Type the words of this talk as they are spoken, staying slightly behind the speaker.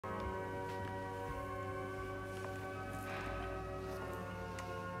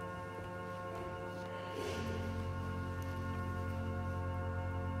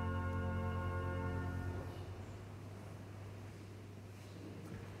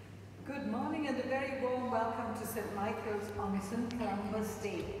Good morning and a very warm welcome to St. Michael's on St. Columba's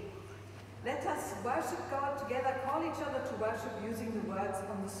Day. Let us worship God together, call each other to worship using the words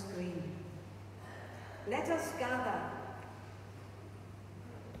on the screen. Let us gather.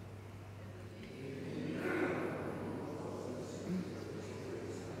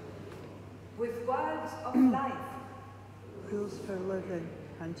 With words of life. Rules for living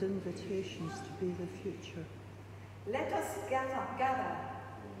and invitations to be the future. Let us gather.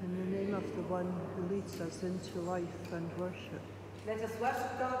 In the name of the one who leads us into life and worship. Let us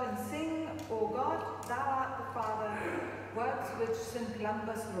worship God and sing, O God, thou art the Father, words which St.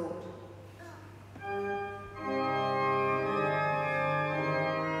 Columbus wrote.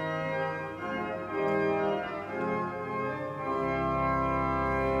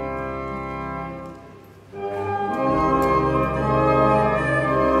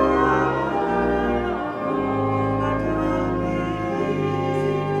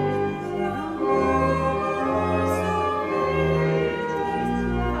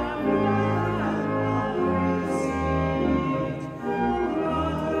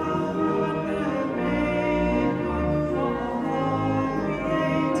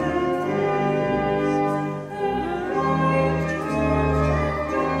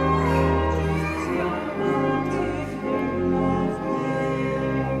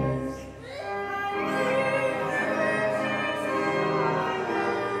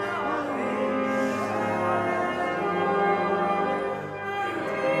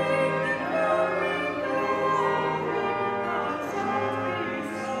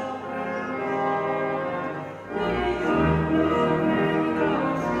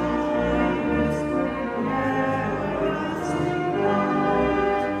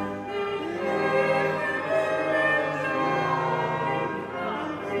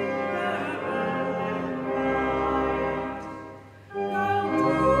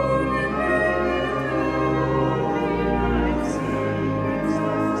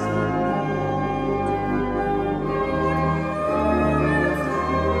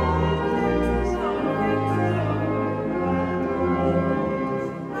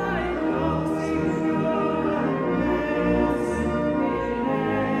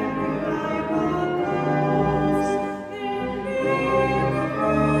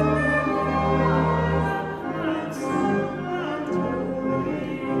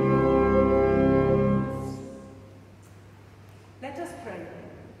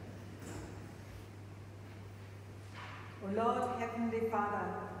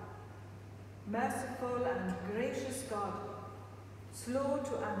 Merciful and gracious God, slow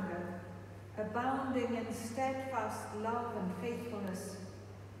to anger, abounding in steadfast love and faithfulness,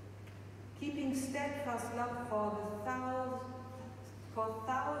 keeping steadfast love for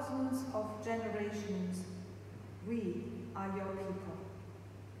thousands of generations, we are your people.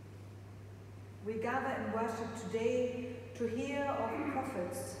 We gather in worship today to hear of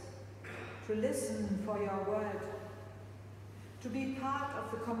prophets, to listen for your word, to be part of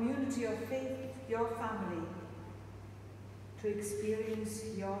the community of faith, your family, to experience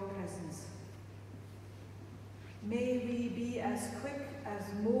your presence. May we be as quick as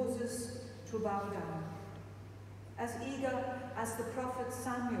Moses to bow down, as eager as the prophet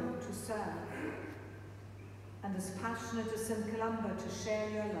Samuel to serve, and as passionate as St. Columba to share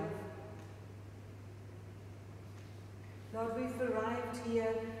your love. Lord, we've arrived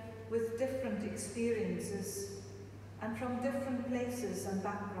here with different experiences and from different places and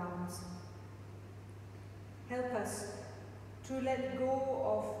backgrounds. Help us to let go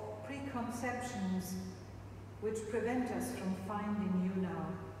of preconceptions which prevent us from finding you now.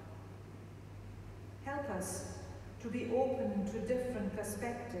 Help us to be open to different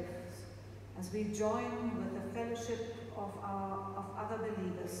perspectives as we join with the fellowship of other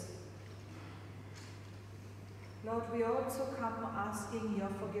believers. Lord, we also come asking your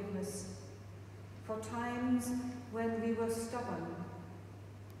forgiveness for times when we were stubborn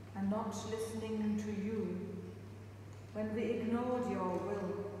and not listening to you, when we ignored your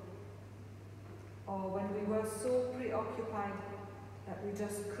will, or when we were so preoccupied that we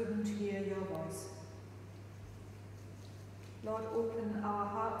just couldn't hear your voice. Lord, open our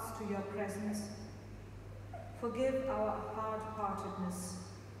hearts to your presence. Forgive our hard-heartedness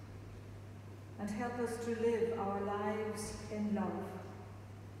and help us to live our lives in love,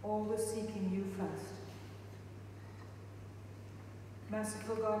 always seeking you first.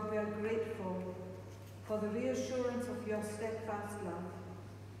 Merciful God, we are grateful for the reassurance of your steadfast love.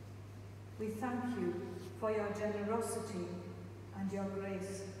 We thank you for your generosity and your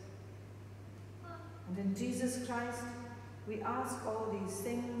grace. And in Jesus Christ, we ask all these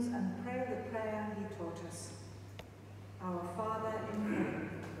things and pray the prayer he taught us. Our Father in heaven,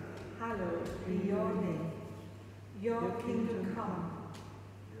 your name. Your kingdom come.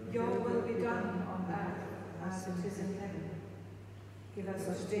 Your will be done on earth as it is in heaven. Give us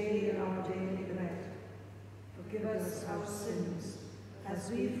today our daily bread. Forgive us our sins, as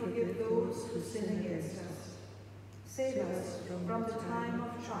we forgive those who sin against us. Save us from the time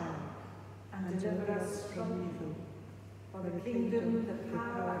of trial, and deliver us from evil. For the kingdom, the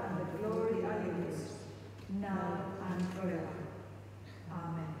power, and the glory are yours, now and forever.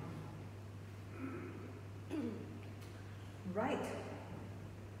 Amen. Right.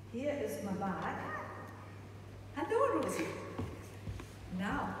 Here is my bag. Hello, Rosie.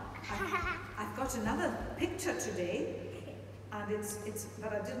 Now, I've got another picture today, and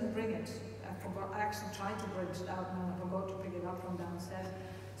but I didn't bring it. I forgot. I actually tried to bring it out, and I forgot to pick it up from downstairs.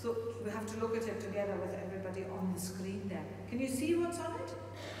 So we have to look at it together with everybody on the screen there. Can you see what's on it?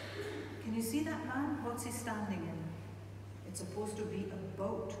 Can you see that man? What's he standing in? It's supposed to be a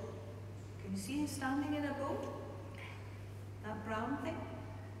boat. Can you see him standing in a boat? That brown thing?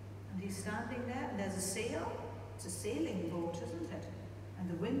 And he's standing there, and there's a sail. It's a sailing boat, isn't it? And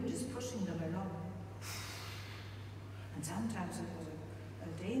the wind is pushing them along. And sometimes it was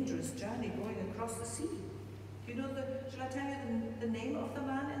a dangerous journey going across the sea. Do you know shall I tell you the name of the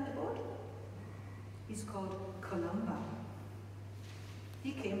man in the boat? He's called Columba.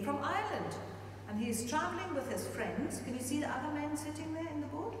 He came from Ireland, and he's traveling with his friends. Can you see the other men sitting there in the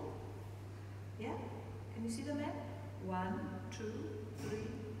boat? Yeah? Can you see the men? 1, 2, 3,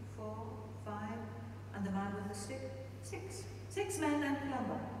 4, 5, and the man with the stick? 6. 6 men and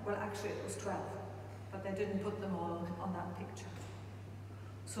Columba. Well, actually it was 12, but they didn't put them all on that picture.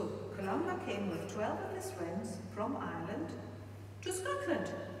 So Columba came with 12 of his friends from Ireland to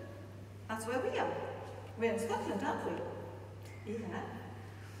Scotland. That's where we are. We're in Scotland, aren't we? Yeah.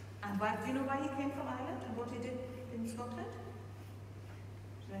 And do you know why he came from Ireland and what he did in Scotland?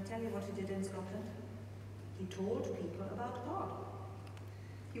 Shall I tell you what he did in Scotland? He told people about God.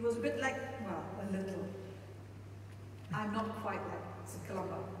 He was a bit like, well, a little. I'm not quite like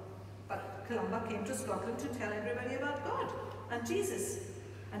Columba. But Columba came to Scotland to tell everybody about God and Jesus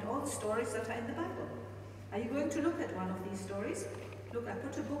and all the stories that are in the Bible. Are you going to look at one of these stories? Look, I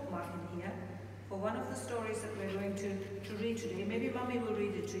put a bookmark in here for one of the stories that we're going to read today. Maybe Mummy will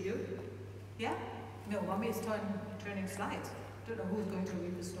read it to you. Yeah? No, Mummy is turning slides. Don't know who's going to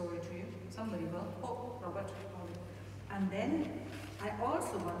read the story to you. Somebody will. Oh, Robert. And then I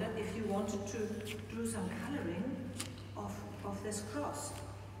also wondered if you wanted to do some colouring of this cross.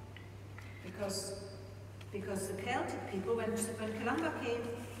 Because the Celtic people, when Columba came,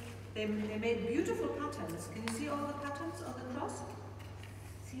 they made beautiful patterns. Can you see all the patterns on the cross?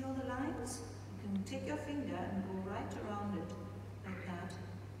 See all the lines? You can take your finger and go right around it like that.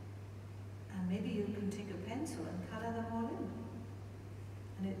 And maybe you can take a pencil and colour them all in.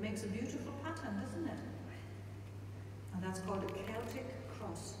 And it makes a beautiful pattern, doesn't it? And that's called a Celtic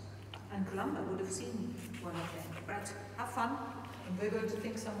cross. And Columba would have seen one of them. Right, have fun, and we're going to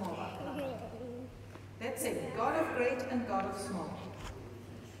think some more about Columba. Let's sing, God of great and God of small.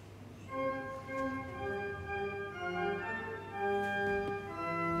 Alleluia.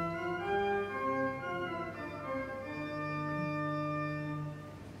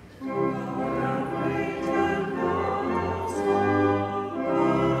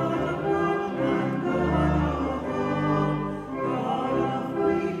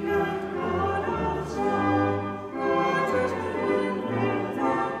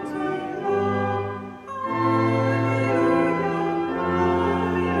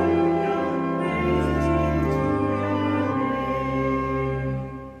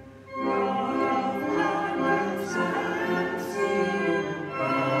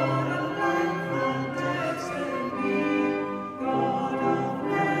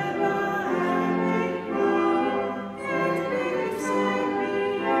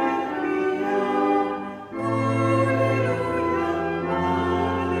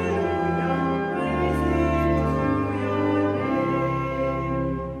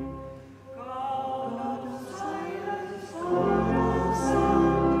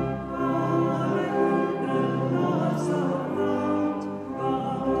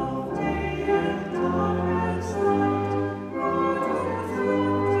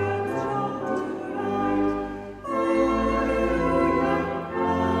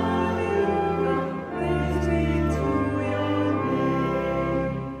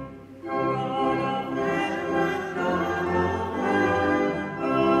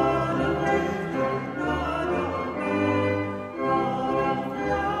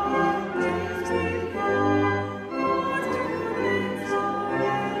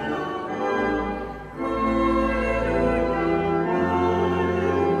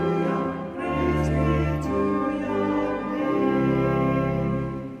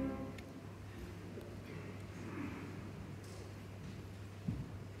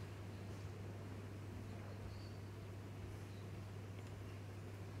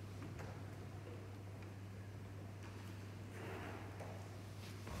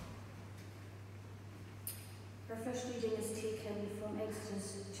 Our first reading is taken from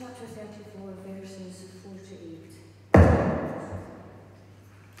Exodus chapter 34, verses 4 to 8.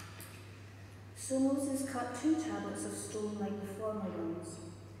 So Moses cut 2 tablets of stone like the former ones,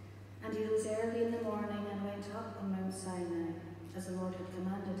 and he rose early in the morning and went up on Mount Sinai, as the Lord had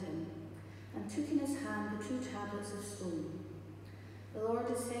commanded him, and took in his hand the 2 tablets of stone. The Lord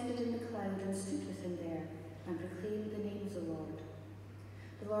descended in the cloud and stood with him there, and proclaimed the name of the Lord.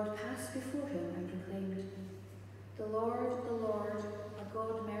 The Lord passed before him and proclaimed, the Lord, a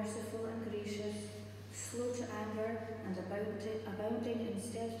God merciful and gracious, slow to anger and abounding in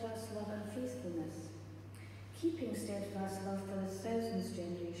steadfast love and faithfulness, keeping steadfast love for 1,000th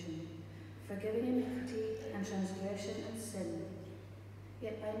generation, forgiving iniquity and transgression and sin,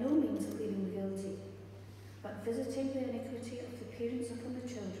 yet by no means leaving the guilty, but visiting the iniquity of the parents upon the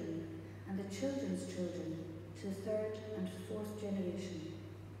children and the children's children to the 3rd and 4th generation.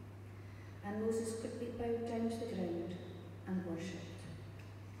 And Moses quickly bowed down to the ground and worshipped.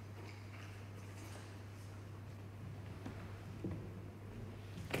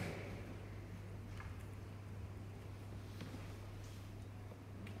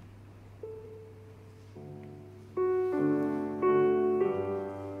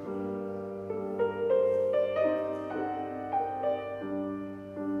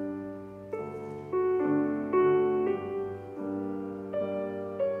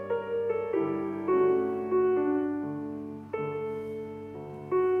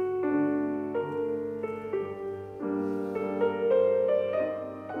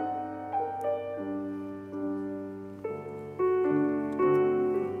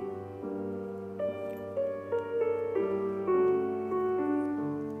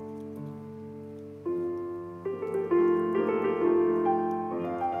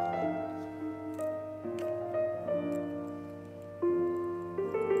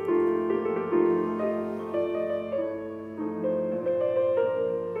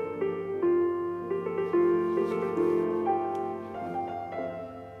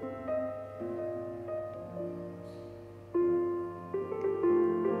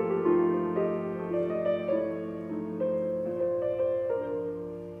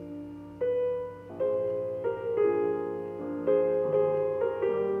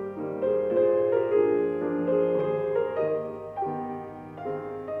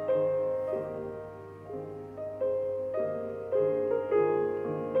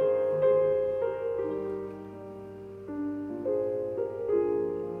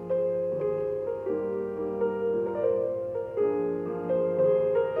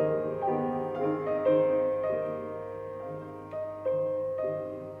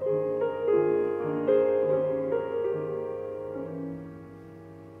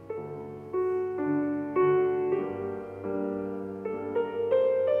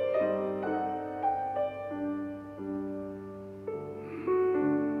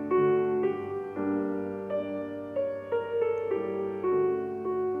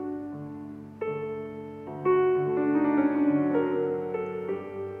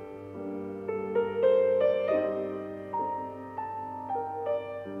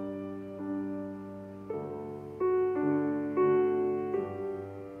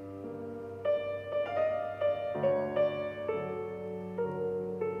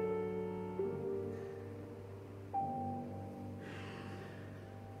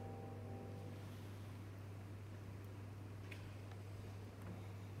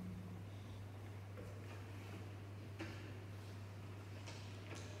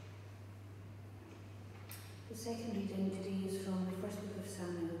 The second reading today is from the first book of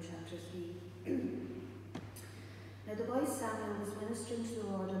Samuel, chapter 3. Now the boy Samuel was ministering to the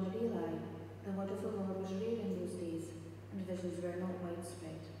Lord under Eli. The word of the Lord was rare in those days, and visions were not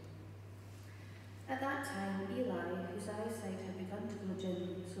widespread. At that time, Eli, whose eyesight had begun to go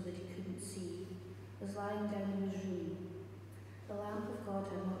dim so that he couldn't see, was lying down in his room. The lamp of God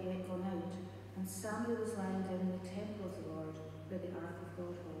had not yet gone out, and Samuel was lying down in the temple of the Lord, where the ark of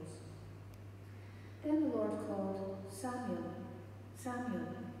God was. Then the Lord called, Samuel, Samuel.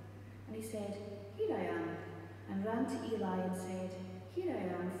 And he said, Here I am, and ran to Eli and said, Here I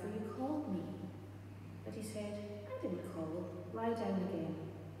am, for you called me. But he said, I didn't call, lie down again.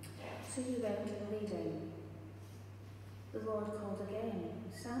 So he went and lay down. The Lord called again,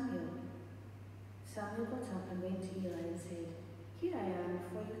 Samuel. Samuel got up and went to Eli and said, Here I am,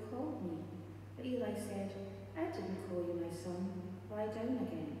 for you called me. But Eli said, I didn't call you, my son, lie down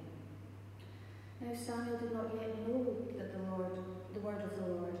again. Now Samuel did not yet know that the word of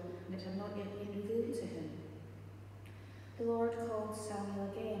the Lord, and it had not yet been revealed to him. The Lord called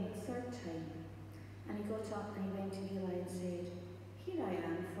Samuel again a 3rd time, and he got up and he went to Eli and said, Here I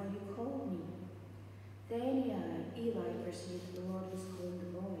am, for you called me. Then Eli perceived the Lord was calling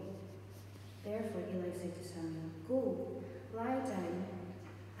the boy. Therefore Eli said to Samuel, Go, lie down,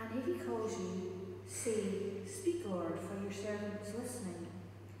 and if he calls you, say, Speak, Lord, for your servant is listening.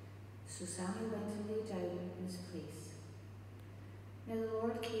 So Samuel went and lay down in his place. Now the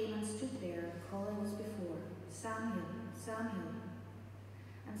Lord came and stood there, calling as before, Samuel, Samuel.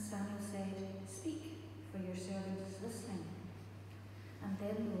 And Samuel said, Speak, for your servant is listening. And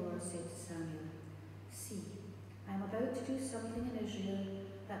then the Lord said to Samuel, See, I am about to do something in Israel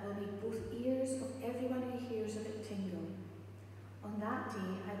that will make both ears of everyone who hears of it tingle. On that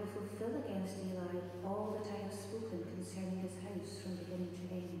day I will fulfill against Eli all that I have spoken concerning his house from beginning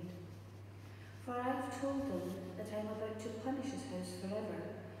to end. For I have told them that I am about to punish his house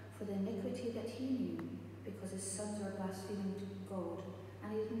forever for the iniquity that he knew, because his sons were blaspheming God,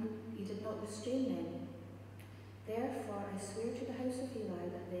 and he did not restrain them. Therefore I swear to the house of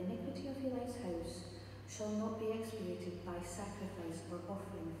Eli that the iniquity of Eli's house shall not be expiated by sacrifice or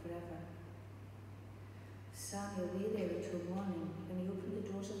offering forever. Samuel lay there until morning, when he opened the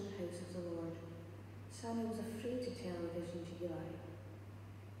doors of the house of the Lord. Samuel was afraid to tell the vision to Eli.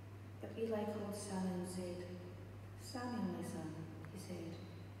 But Eli called Samuel and said, Samuel, my son, he said,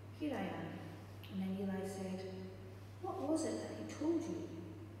 Here I am. And then Eli said, What was it that he told you?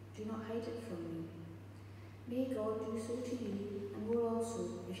 Do not hide it from me. May God do so to you, and more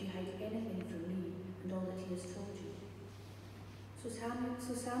also, if you hide anything from me and all that he has told you. So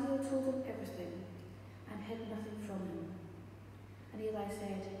Samuel told him everything, and hid nothing from him. And Eli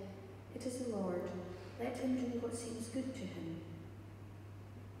said, It is the Lord, let him do what seems good to him.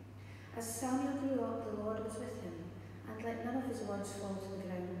 As Samuel grew up, the Lord was with him, and let none of his words fall to the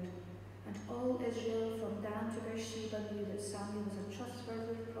ground. And all Israel from Dan to Beersheba knew that Samuel was a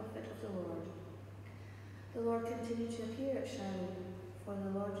trustworthy prophet of the Lord. The Lord continued to appear at Shiloh, for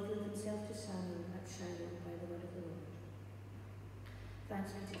the Lord revealed himself to Samuel at Shiloh by the word of the Lord.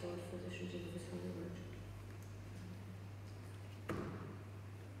 Thanks be to God for this reading of his holy word.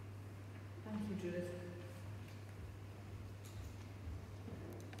 Thank you, Judith.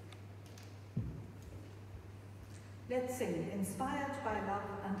 Let's sing, Inspired by Love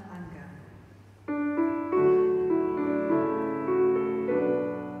and Anger.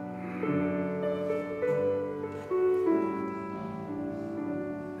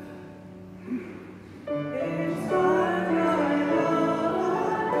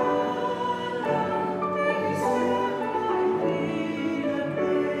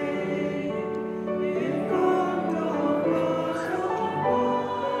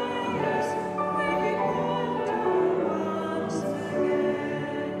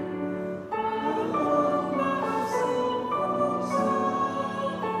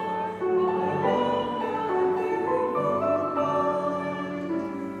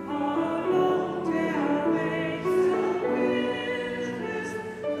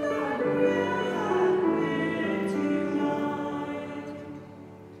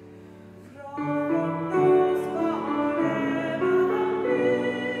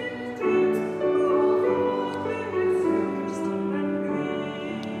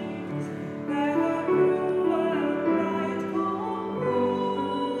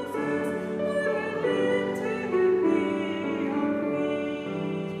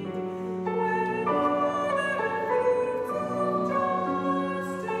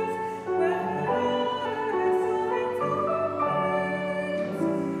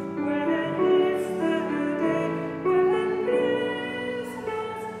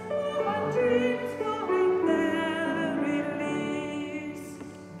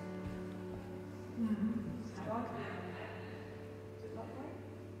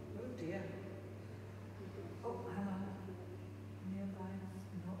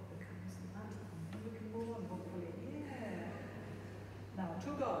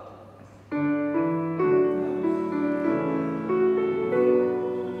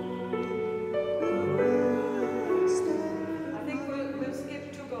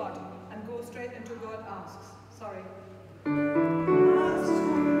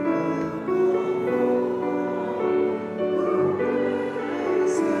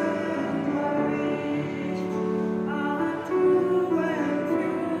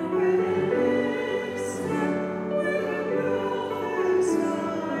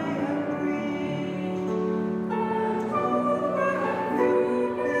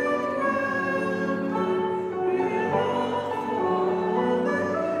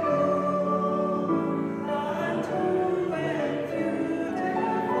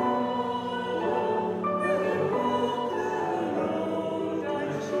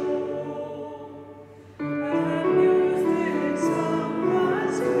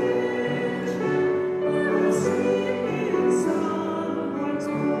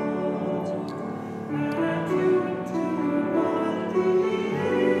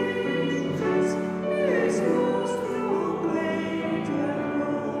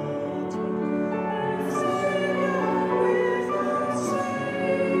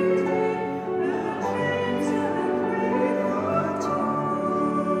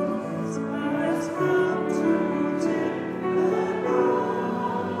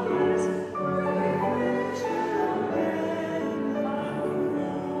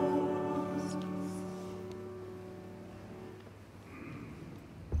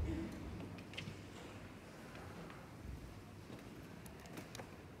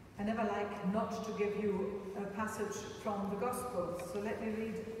 I never like not to give you a passage from the Gospel. So let me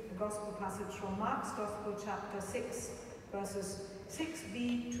read a Gospel passage from Mark's Gospel, chapter 6, verses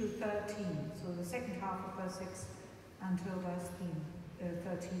 6b to 13. So the second half of verse 6 until verse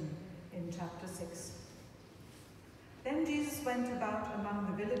 13 in chapter 6. Then Jesus went about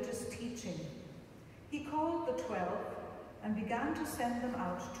among the villages teaching. He called the 12 and began to send them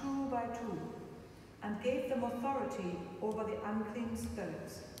out 2 by 2, and gave them authority over the unclean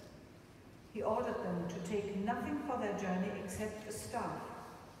spirits. He ordered them to take nothing for their journey except a staff,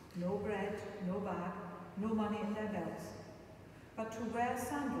 no bread, no bag, no money in their belts, but to wear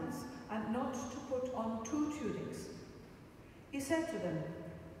sandals and not to put on 2 tunics. He said to them,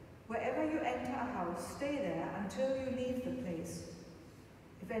 "Wherever you enter a house, stay there until you leave the place.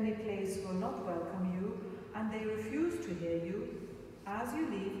 If any place will not welcome you, and they refuse to hear you, as you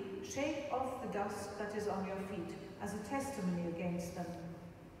leave, shake off the dust that is on your feet as a testimony against them."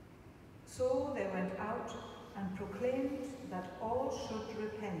 So they went out and proclaimed that all should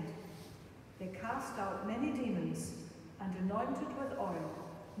repent. They cast out many demons and anointed with oil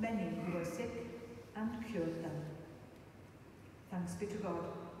many who were sick and cured them. Thanks be to God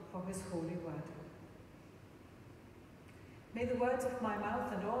for his holy word. May the words of my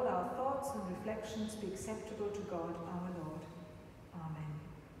mouth and all our thoughts and reflections be acceptable to God our Lord. Amen.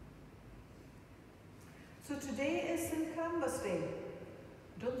 So today is St. Columba's Day.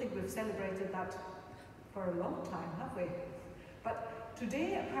 I don't think we've celebrated that for a long time, have we? But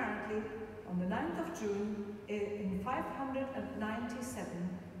today, apparently, on the 9th of June in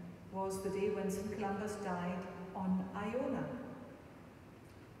 597, was the day when St. Columbus died on Iona.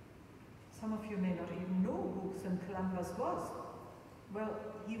 Some of you may not even know who St. Columbus was. Well,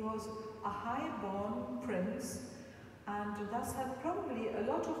 he was a high-born prince and thus had probably a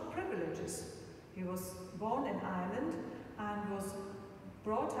lot of privileges. He was born in Ireland and was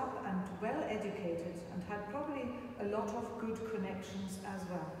brought up and well educated and had probably a lot of good connections as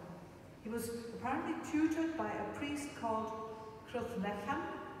well. He was apparently tutored by a priest called Cruithnechan,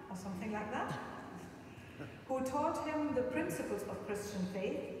 or something like that, who taught him the principles of Christian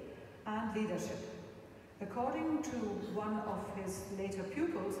faith and leadership. According to one of his later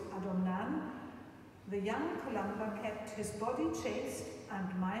pupils, Adomnan, the young Columba kept his body chaste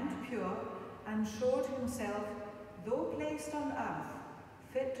and mind pure and showed himself, though placed on earth,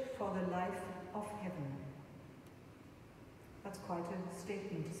 fit for the life of heaven. That's quite a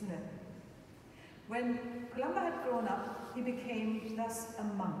statement, isn't it? When Columba had grown up, he became thus a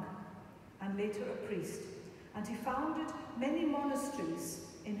monk and later a priest, and he founded many monasteries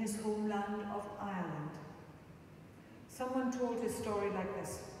in his homeland of Ireland. Someone told his story like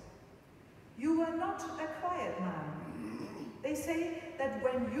this: "You were not a quiet man. They say that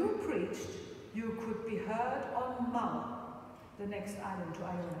when you preached, you could be heard on Mull, the next island to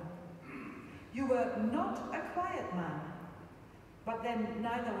Iona. You were not a quiet man, but then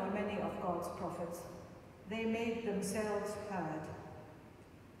neither were many of God's prophets. They made themselves heard.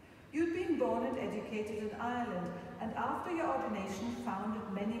 You'd been born and educated in Ireland, and after your ordination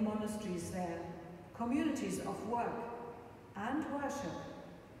founded many monasteries there, communities of work and worship,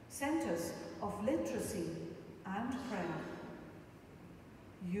 centers of literacy and prayer.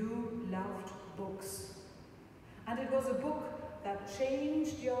 You loved books, and it was a book that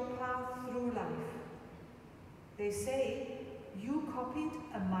changed your path through life. They say you copied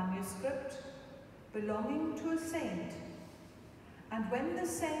a manuscript belonging to a saint, and when the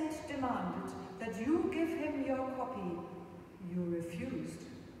saint demanded that you give him your copy, you refused.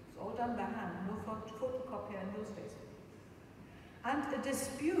 It's all done by hand, no photocopier in those days. And a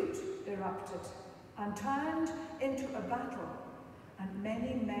dispute erupted and turned into a battle, and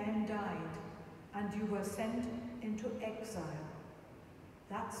many men died, and you were sent into exile.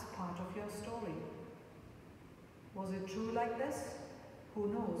 That's part of your story. Was it true like this? Who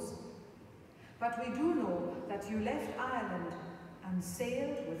knows? But we do know that you left Ireland and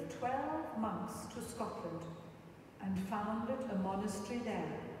sailed with 12 monks to Scotland and founded a monastery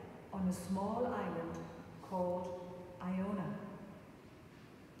there on a small island called Iona.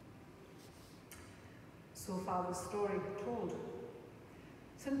 So far the story told.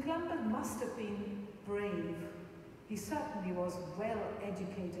 St. Columba must have been brave. He certainly was well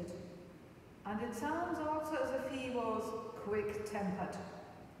educated. And it sounds also as if he was quick-tempered,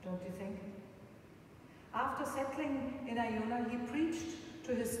 don't you think? After settling in Iona, he preached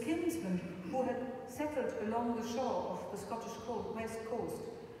to his kinsmen who had settled along the shore of the Scottish west coast.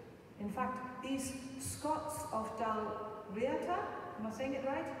 In fact, these Scots of Dalriata, am I saying it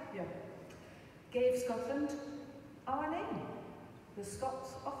right? Yeah. Gave Scotland our name, the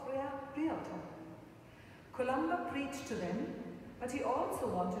Scots of Rialta. Columba preached to them, But he also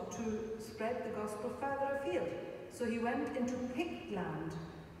wanted to spread the gospel further afield. So he went into Pict land,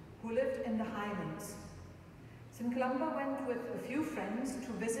 who lived in the highlands. St. Columba went with a few friends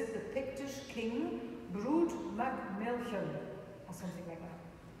to visit the Pictish king, Brud mac Milchan, or something like that.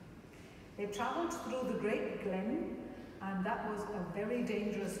 They travelled through the Great Glen, and that was a very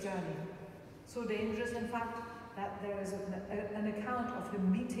dangerous journey. So dangerous, in fact, that there is an account of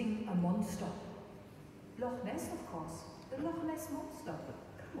him meeting a monster. Loch Ness, of course. The Loch Ness monster.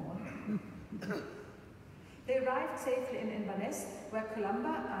 Come on. They arrived safely in Inverness, where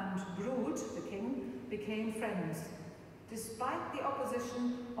Columba and Brud, the king, became friends, despite the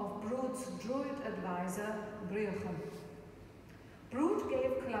opposition of Brud's Druid advisor, Breochan. Brud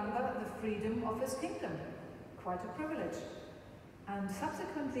gave Columba the freedom of his kingdom, quite a privilege, and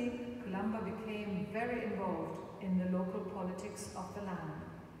subsequently Columba became very involved in the local politics of the land.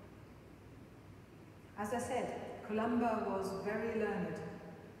 As I said, Columba was very learned,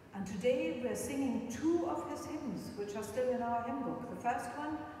 and today we are singing two of his hymns, which are still in our hymn book, the first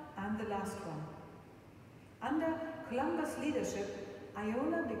one and the last one. Under Columba's leadership,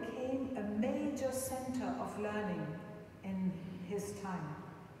 Iona became a major centre of learning in his time,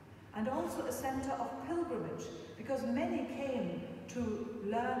 and also a centre of pilgrimage, because many came to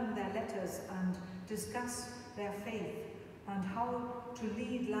learn their letters and discuss their faith and how to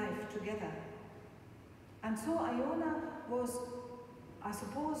lead life together. And so Iona was, I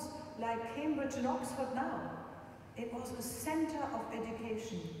suppose, like Cambridge and Oxford now. It was a centre of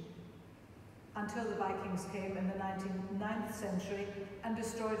education until the Vikings came in the 9th century and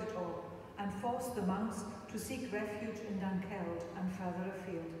destroyed it all and forced the monks to seek refuge in Dunkeld and further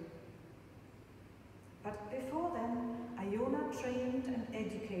afield. But before then, Iona trained and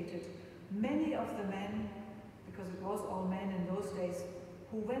educated many of the men, because it was all men in those days,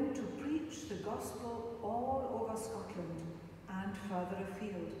 who went to preach the gospel all over Scotland and further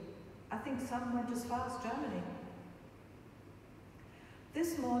afield. I think some went as far as Germany.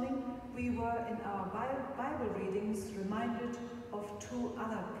 This morning, we were in our Bible readings reminded of two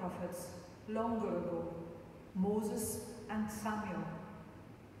other prophets longer ago, Moses and Samuel.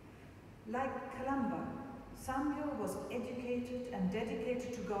 Like Columba, Samuel was educated and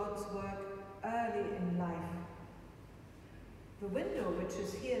dedicated to God's work early in life. The window, which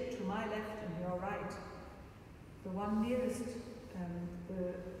is here to my left and your right, the one nearest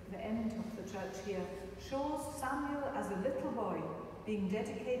the end of the church here, shows Samuel as a little boy being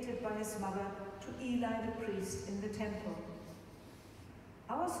dedicated by his mother to Eli the priest in the temple.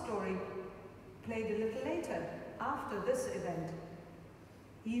 Our story played a little later, after this event.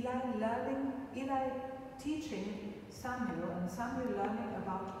 Eli teaching Samuel, and Samuel learning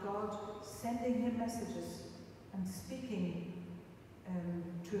about God sending him messages and speaking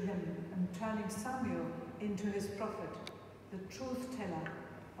to him and turning Samuel into his prophet, the truth teller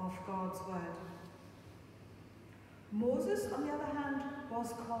of God's word. Moses, on the other hand,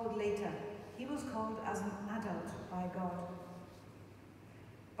 was called later. He was called as an adult by God.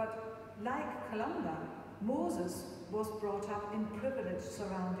 But like Columba, Moses was brought up in privileged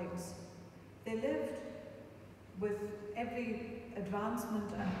surroundings. They lived with every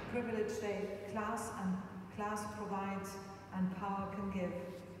advancement and privilege class provides and power can give.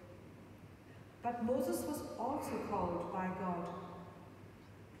 But Moses was also called by God,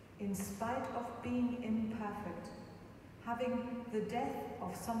 in spite of being imperfect, having the death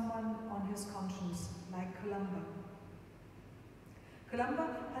of someone on his conscience, like Columba.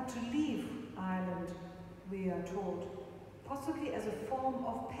 Columba had to leave Ireland, we are told, possibly as a form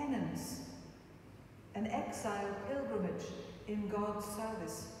of penance, an exile pilgrimage in God's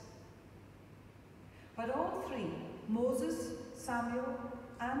service. But all three, Moses, Samuel,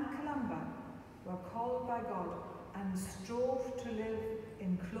 and Columba, were called by God and strove to live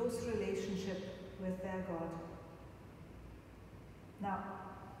in close relationship with their God. Now,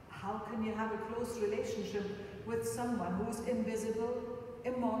 how can you have a close relationship with someone who is invisible,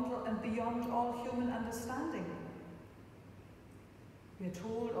 immortal, and beyond all human understanding? We are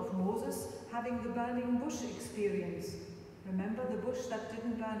told of Moses having the burning bush experience. Remember the bush that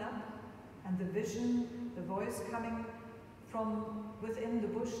didn't burn up? And the vision, the voice coming from within the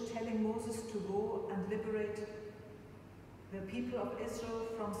bush telling Moses to go and liberate the people of Israel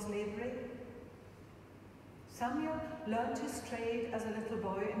from slavery. Samuel learned his trade as a little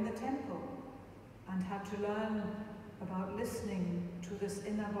boy in the temple and had to learn about listening to this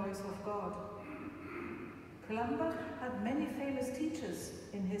inner voice of God. Columba had many famous teachers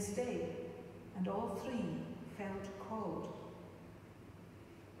in his day, and all three felt called.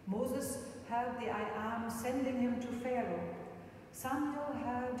 Moses heard the I Am sending him to Pharaoh. Samuel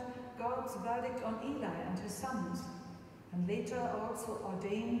heard God's verdict on Eli and his sons. and later also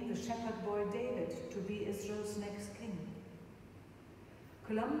ordained the shepherd boy David to be Israel's next king.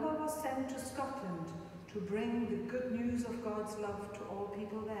 Columba was sent to Scotland to bring the good news of God's love to all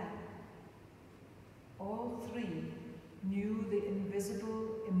people there. All three knew the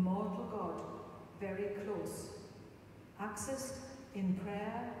invisible, immortal God very close, accessed in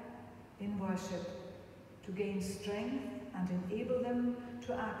prayer, in worship, to gain strength and enable them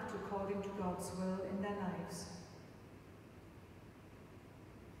to act according to God's will in their lives.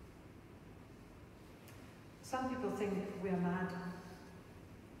 Some people think we are mad,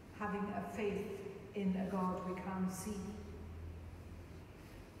 having a faith in a God we can't see.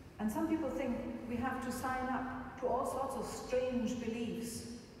 And some people think we have to sign up to all sorts of strange beliefs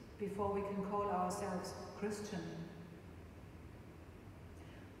before we can call ourselves Christian.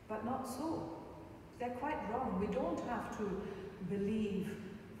 But not so. They're quite wrong. We don't have to believe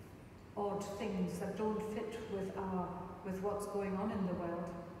odd things that don't fit with what's going on in the world.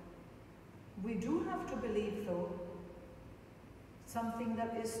 We do have to believe, though, something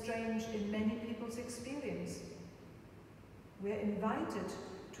that is strange in many people's experience. We're invited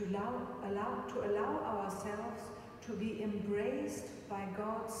to allow ourselves to be embraced by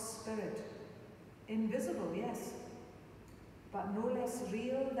God's Spirit. Invisible, yes, but no less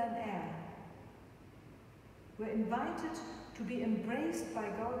real than air. We're invited to be embraced by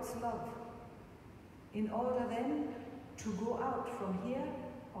God's love in order then to go out from here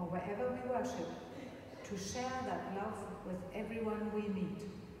or wherever we worship, to share that love with everyone we meet.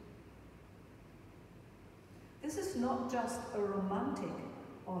 This is not just a romantic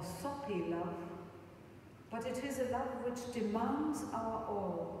or soppy love, but it is a love which demands our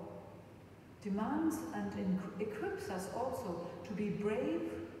all, demands and equips us also to be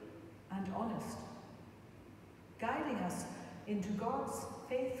brave and honest, guiding us into God's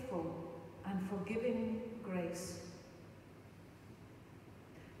faithful and forgiving grace.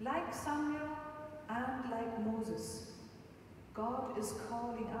 Like Samuel and like Moses, God is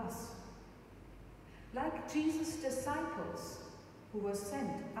calling us. Like Jesus' disciples, who were sent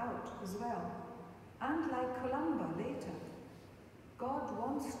out as well, and like Columba later, God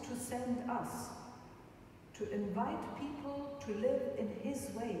wants to send us to invite people to live in His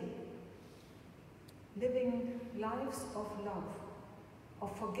way, living lives of love,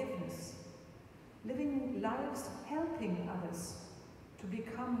 of forgiveness, living lives helping others to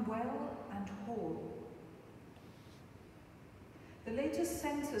become well and whole. The latest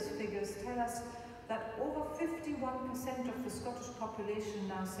census figures tell us that over 51% of the Scottish population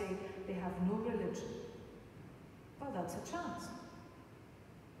now say they have no religion. Well, that's a chance.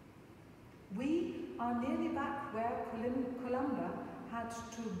 We are nearly back where Columba had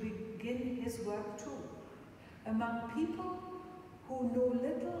to begin his work too, among people who know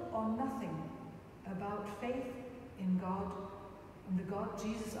little or nothing about faith in God and the God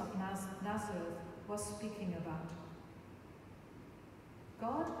Jesus of Nazareth was speaking about.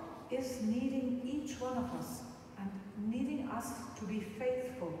 God is needing each one of us and needing us to be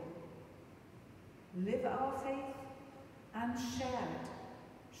faithful, live our faith and share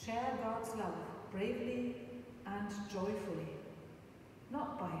it, share God's love bravely and joyfully,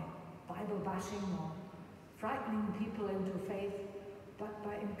 not by Bible bashing or frightening people into faith, but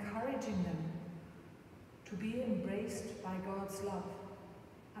by encouraging them to be embraced by God's love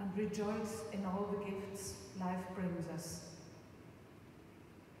and rejoice in all the gifts life brings us.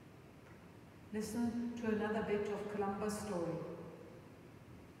 Listen to another bit of Columba's story.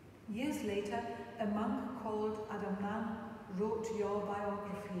 Years later, a monk called Adamnan wrote your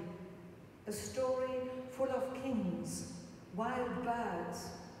biography, a story full of kings, wild birds,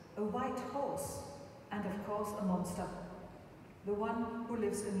 a white horse, and of course a monster, the one who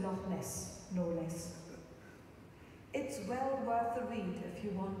lives in Loch Ness, no less. It's well worth the read if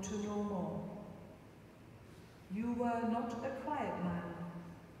you want to know more. You were not a quiet man.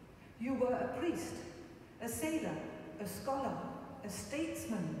 You were a priest, a sailor, a scholar, a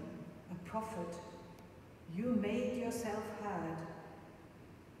statesman, a prophet. You made yourself heard.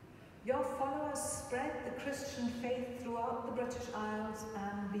 Your followers spread the Christian faith throughout the British Isles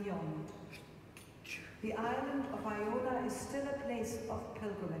and beyond. The island of Iona is still a place of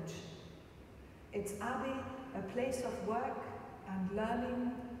pilgrimage. Its abbey a place of work and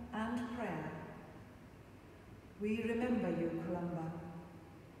learning and prayer. We remember you, Columba.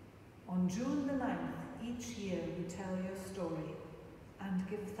 On June the 9th, each year we tell your story and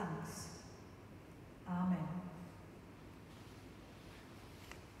give thanks. Amen.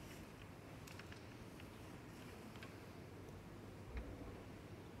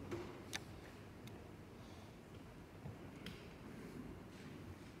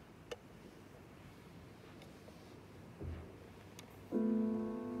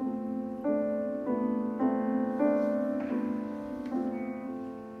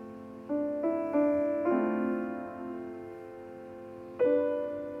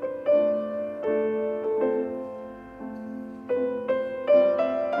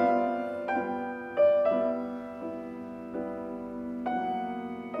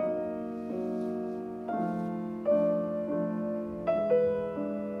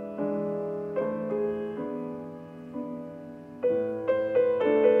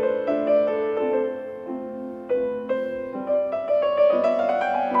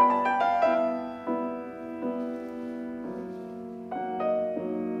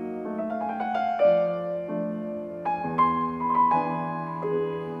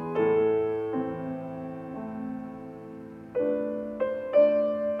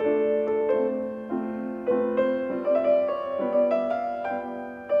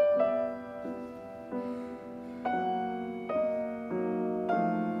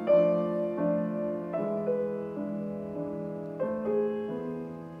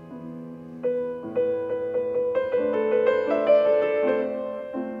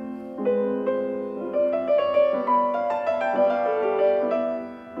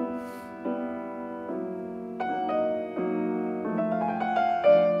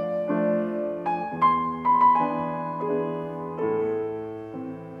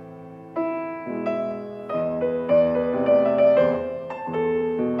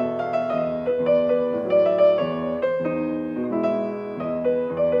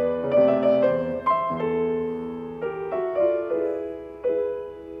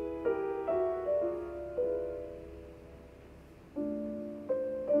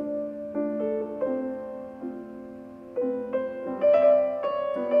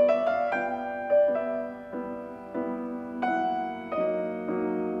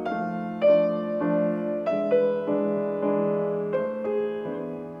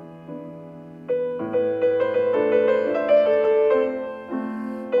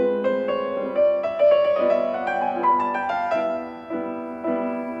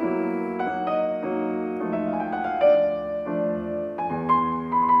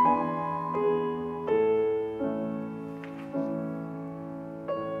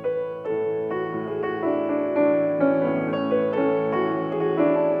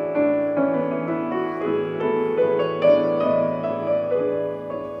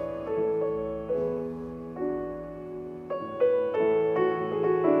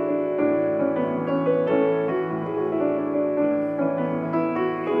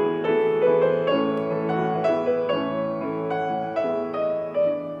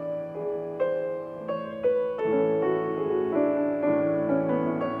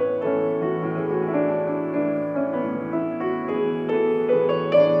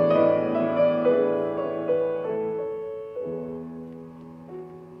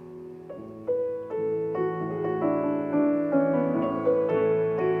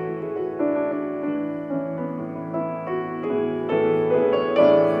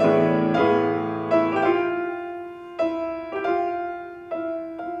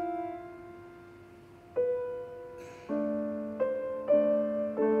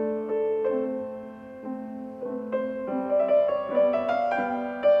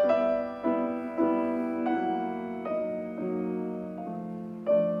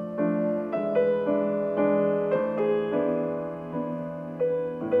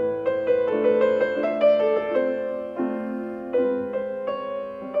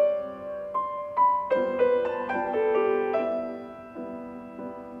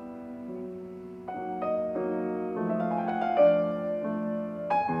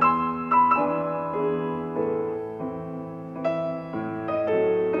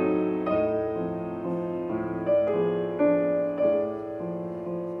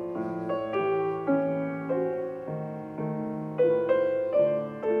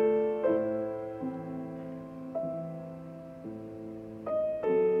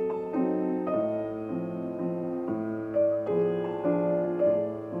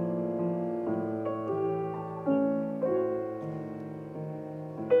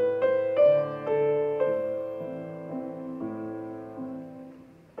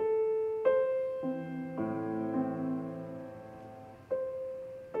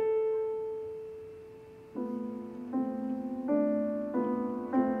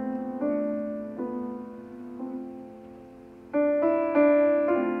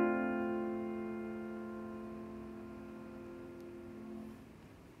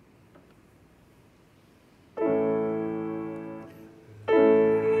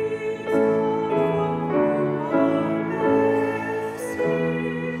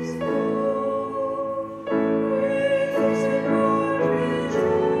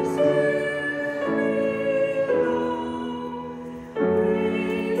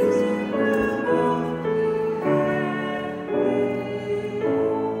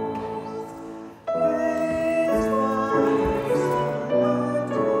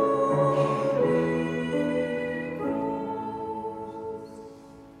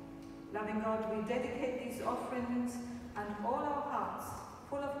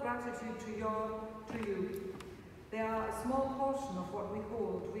 to you. They are a small portion of what we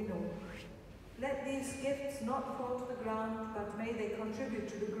hold, we know. Let these gifts not fall to the ground, but may they contribute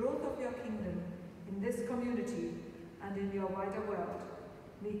to the growth of your kingdom in this community and in your wider world,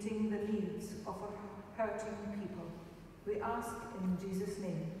 meeting the needs of a hurting people. We ask in Jesus'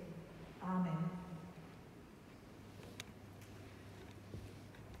 name. Amen.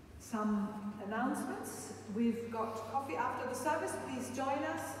 Some announcements. We've got coffee after the service. Please join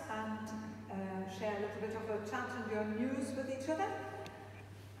us and share a little bit of a chat and your news with each other.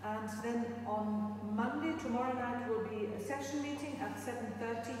 And then on Monday, tomorrow night, will be a session meeting at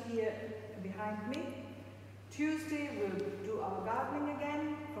 7:30 here behind me. Tuesday, we'll do our gardening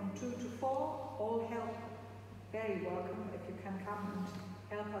again from 2 to 4. All help, very welcome if you can come and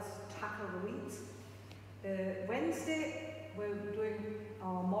help us tackle the weeds. Wednesday, we're doing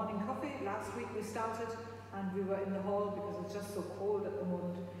our morning coffee. Last week we started and we were in the hall because it's just so cold at the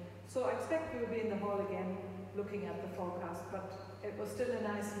moment. So I expect we'll be in the hall again looking at the forecast, but it was still a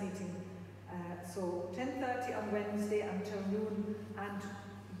nice meeting. So 10:30 on Wednesday until noon, and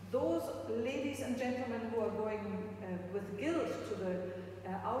those ladies and gentlemen who are going with guilt to the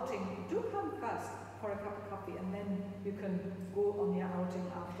outing, do come first for a cup of coffee and then you can go on your outing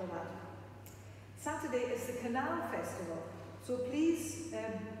after that. Saturday is the Canal Festival, so please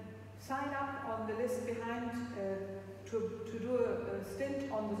sign up on the list behind to do a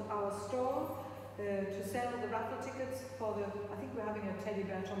stint on our stall to sell the raffle tickets for the, I think we're having a teddy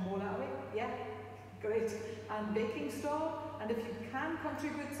bear tombola, are we? Yeah, great. And baking stall, and if you can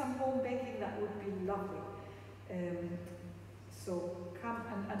contribute some home baking, that would be lovely. So come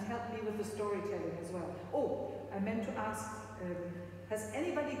and help me with the storytelling as well. Oh, I meant to ask, has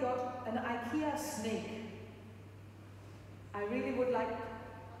anybody got an IKEA snake? I really would like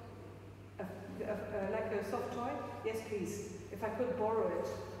a soft toy. Yes, please. If I could borrow it,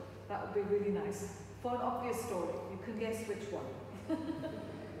 that would be really nice. For an obvious story, you can guess which one.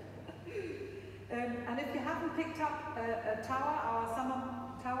 And if you haven't picked up a tower, our summer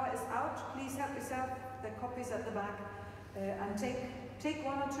tower is out. Please help yourself. There are copies at the back. And take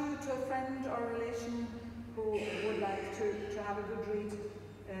one or two to a friend or a relation who would like to have a good read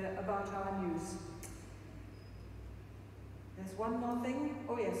about our news. There's one more thing.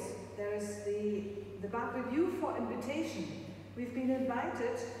 Oh yes, there is the back review for invitation. We've been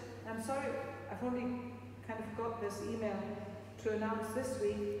invited. I'm sorry, I've only kind of got this email to announce this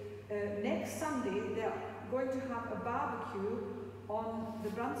week. Next Sunday, they're going to have a barbecue on the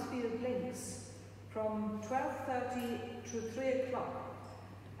Brunsfield Links from 12:30 to 3 o'clock.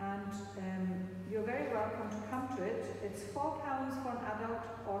 And you're very welcome to come to it. It's £4 for an adult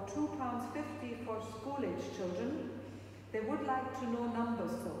or £2.50 for school-age children. They would like to know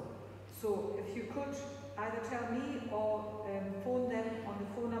numbers though. So if you could either tell me or phone them on the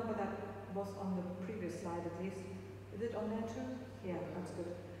phone number that was on the previous slide at least. Is it on there too? Yeah, that's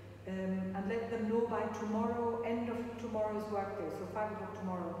good. And let them know by tomorrow, end of tomorrow's workday, so 5 o'clock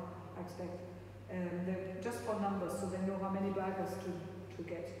tomorrow, I expect. They're just for numbers, so they know how many burgers to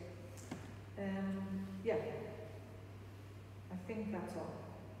get. Yeah, I think that's all.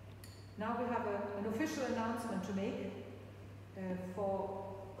 Now we have an official announcement to make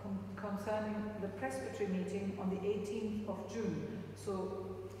concerning the presbytery meeting on the 18th of June.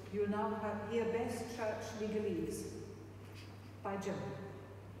 So you'll now hear Best Church Legalese by Jim.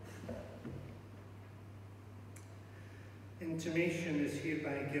 Intimation is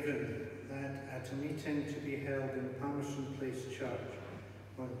hereby given that at a meeting to be held in Palmerston Place Church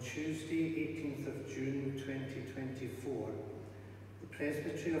on Tuesday, 18th of June 2024, the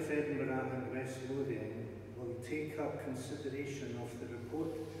Presbytery of Edinburgh and West Lothian will take up consideration of the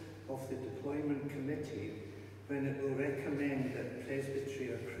report of the Deployment Committee when it will recommend that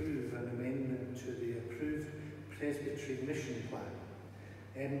Presbytery approve an amendment to the approved Presbytery Mission Plan,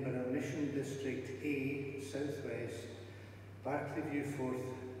 Edinburgh Mission District A, South West, Barclayview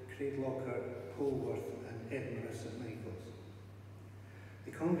Forth, Craiglocker, Polwarth and Edinburgh St Michael's.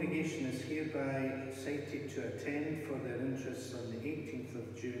 The congregation is hereby cited to attend for their interests on the 18th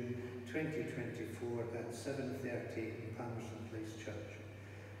of June 2024 at 7:30 in Palmerston Place Church.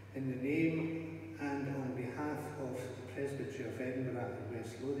 In the name and on behalf of the Presbytery of Edinburgh and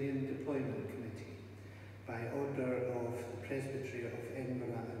West Lothian Deployment Committee, by order of the Presbytery of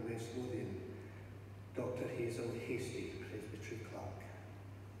Edinburgh and West Lothian, Dr. Hazel Hasty, Presbytery Clerk.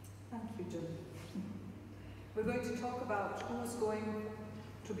 Thank you, Jim. We're going to talk about who's going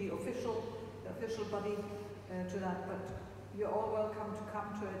to be the official body to that, but you're all welcome to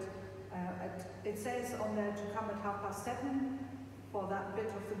come to it. It says on there to come at 7:30 for that bit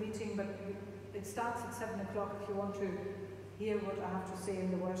of the meeting, but it starts at 7 o'clock if you want to hear what I have to say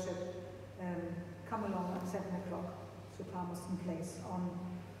in the worship. come along at 7 o'clock to Palmerston Place on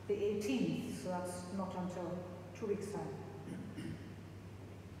the 18th, so that's not until 2 weeks' time.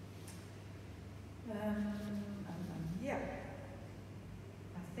 Yeah,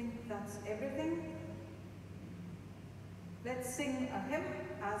 I think that's everything. Let's sing a hymn,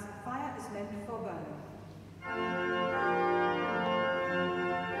 As Fire is Meant for Burning.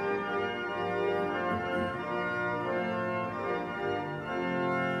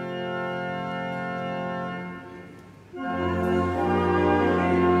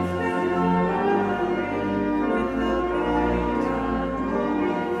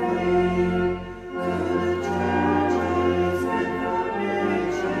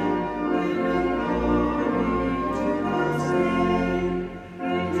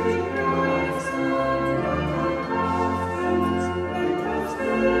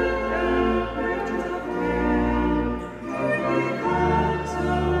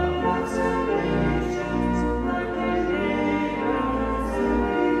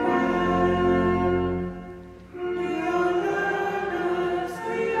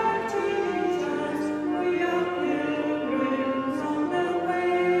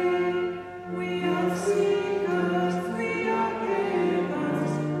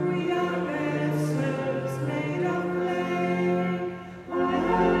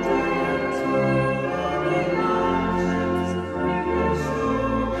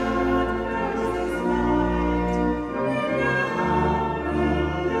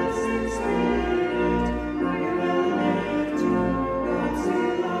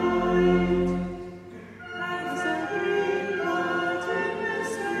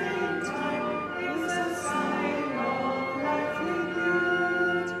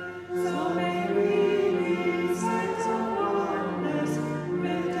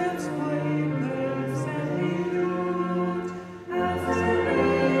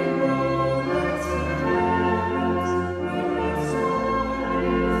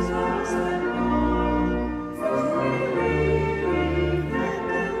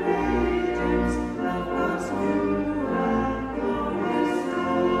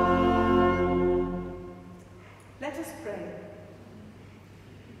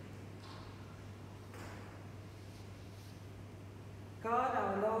 God,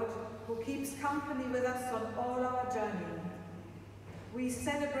 our Lord, who keeps company with us on all our journey, we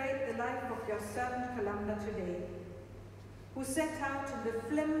celebrate the life of your servant Columba today, who set out in the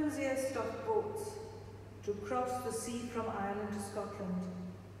flimsiest of boats to cross the sea from Ireland to Scotland,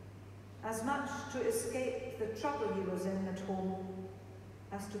 as much to escape the trouble he was in at home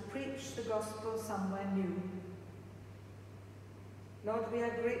as to preach the gospel somewhere new. Lord, we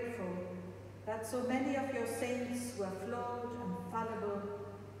are grateful that so many of your saints were flawed and fallible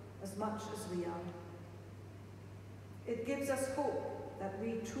as much as we are. It gives us hope that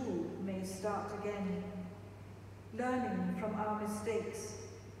we too may start again, learning from our mistakes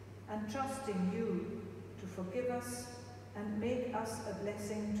and trusting you to forgive us and make us a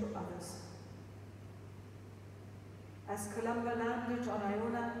blessing to others. As Columba landed on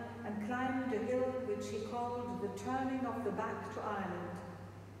Iona and climbed a hill which he called the turning of the back to Ireland,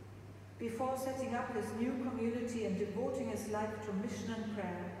 before setting up his new community and devoting his life to mission and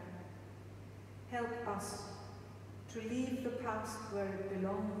prayer, help us to leave the past where it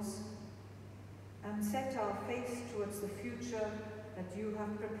belongs and set our face towards the future that you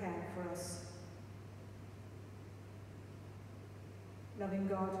have prepared for us. Loving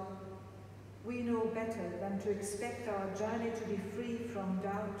God, we know better than to expect our journey to be free from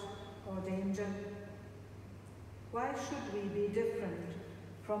doubt or danger. Why should we be different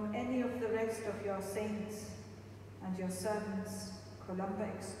from any of the rest of your saints and your servants, Columba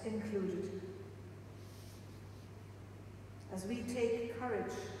included? As we take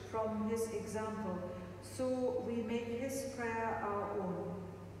courage from his example, so we make his prayer our own.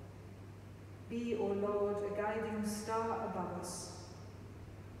 Be, O Lord, a guiding star above us,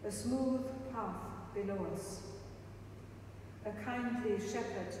 a smooth path below us, a kindly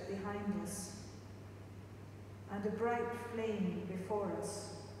shepherd behind us, and a bright flame before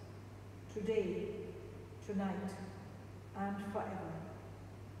us, today, tonight, and forever.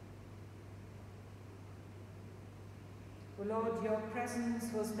 O Lord, your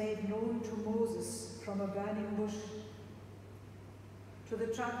presence was made known to Moses from a burning bush, to the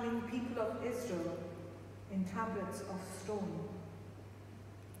traveling people of Israel in tablets of stone.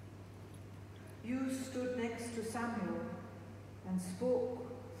 You stood next to Samuel and spoke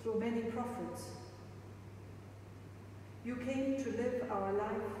through many prophets. You came to live our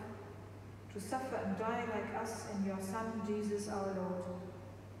life, to suffer and die like us in your Son, Jesus our Lord,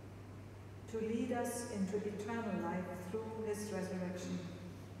 to lead us into eternal life through his resurrection.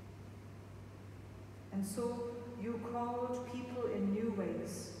 And so you called people in new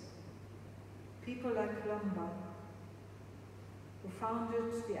ways, people like Columba, who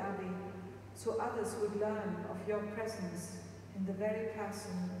founded the Abbey so others would learn of your presence in the very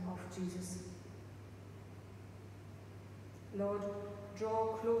person of Jesus. Lord,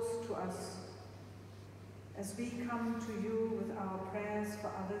 draw close to us as we come to you with our prayers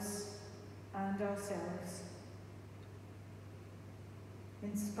for others and ourselves.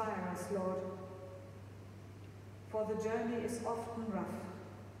 Inspire us, Lord, for the journey is often rough.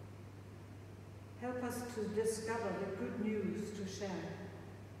 Help us to discover the good news to share.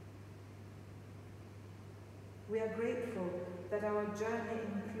 We are grateful that our journey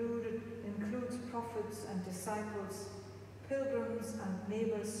includes prophets and disciples, pilgrims and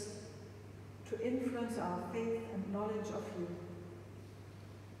neighbors, to influence our faith and knowledge of you.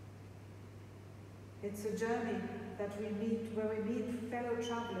 It's a journey where we meet fellow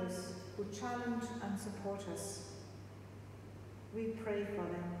travelers who challenge and support us. We pray for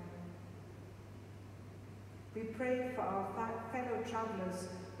them. We pray for our fellow travelers,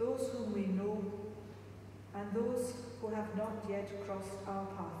 those whom we know, and those who have not yet crossed our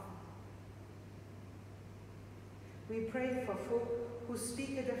path. We pray for folk who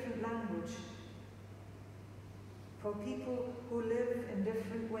speak a different language, for people who live in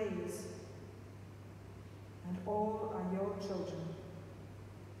different ways, and all are your children.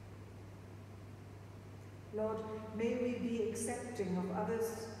 Lord, may we be accepting of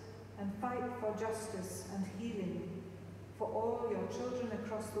others and fight for justice and healing for all your children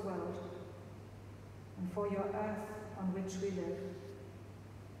across the world and for your earth on which we live.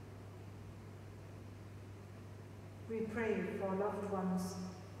 We pray for loved ones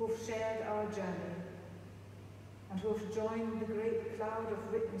who've shared our journey and who've joined the great cloud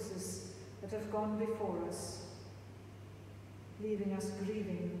of witnesses that have gone before us, leaving us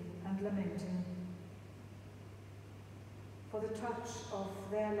grieving and lamenting. For the touch of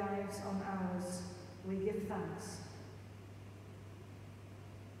their lives on ours, we give thanks.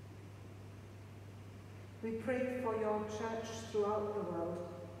 We pray for your church throughout the world,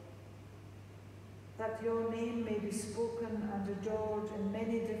 that your name may be spoken and adored in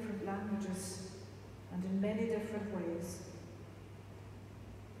many different languages and in many different ways.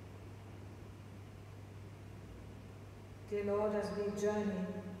 Dear Lord, as we journey,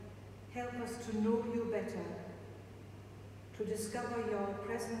 help us to know you better, to discover your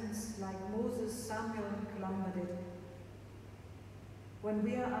presence like Moses, Samuel, and Columba did. When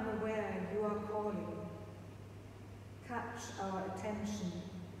we are unaware, you are calling. Catch our attention.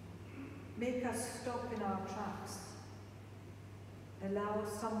 Make us stop in our tracks. Allow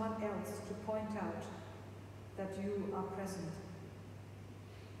someone else to point out that you are present.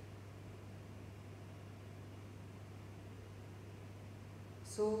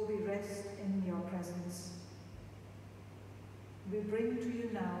 So we rest in your presence. We bring to you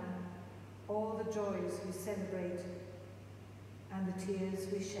now all the joys we celebrate and the tears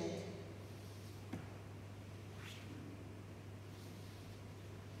we shed.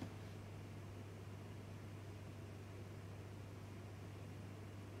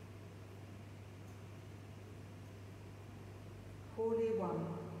 Holy One,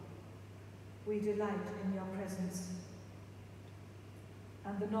 we delight in your presence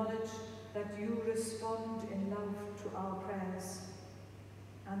and the knowledge that you respond in love to our prayers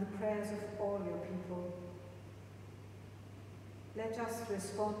and the prayers of all your people. Let us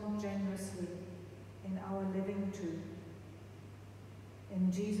respond generously in our living too.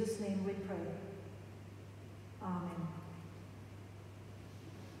 In Jesus' name we pray. Amen.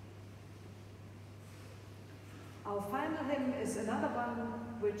 Our final hymn is another one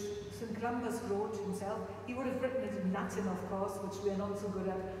which St. Columbus wrote himself. He would have written it in Latin, of course, which we are not so good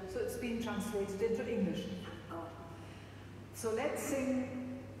at, so it's been translated into English. Thank God. So let's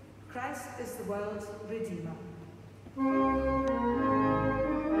sing Christ is the World's Redeemer. Thank you.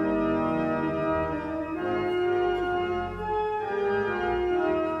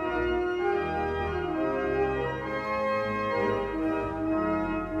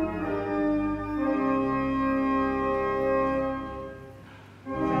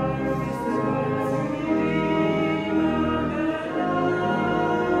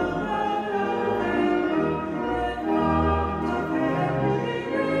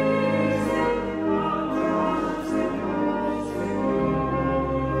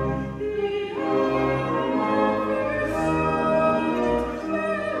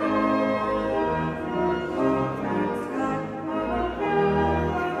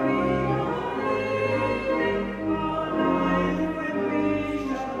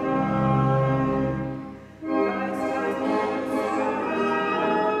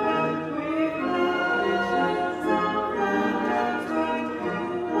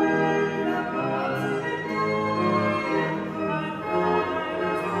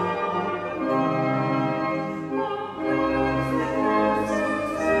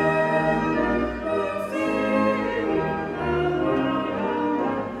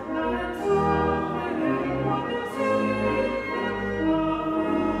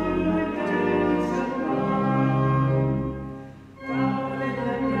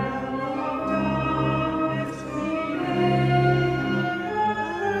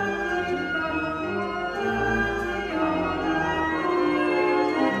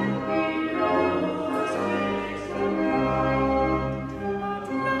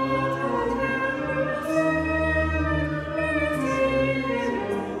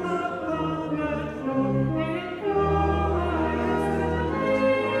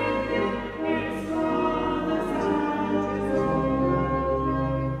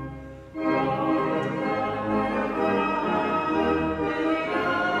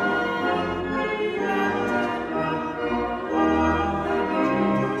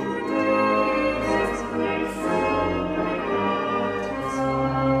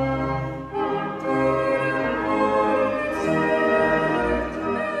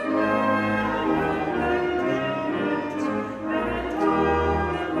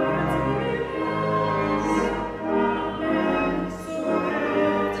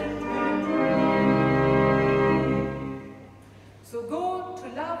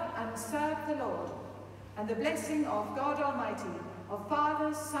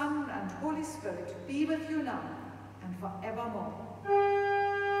 Father, Son, and Holy Spirit be with you now and forevermore.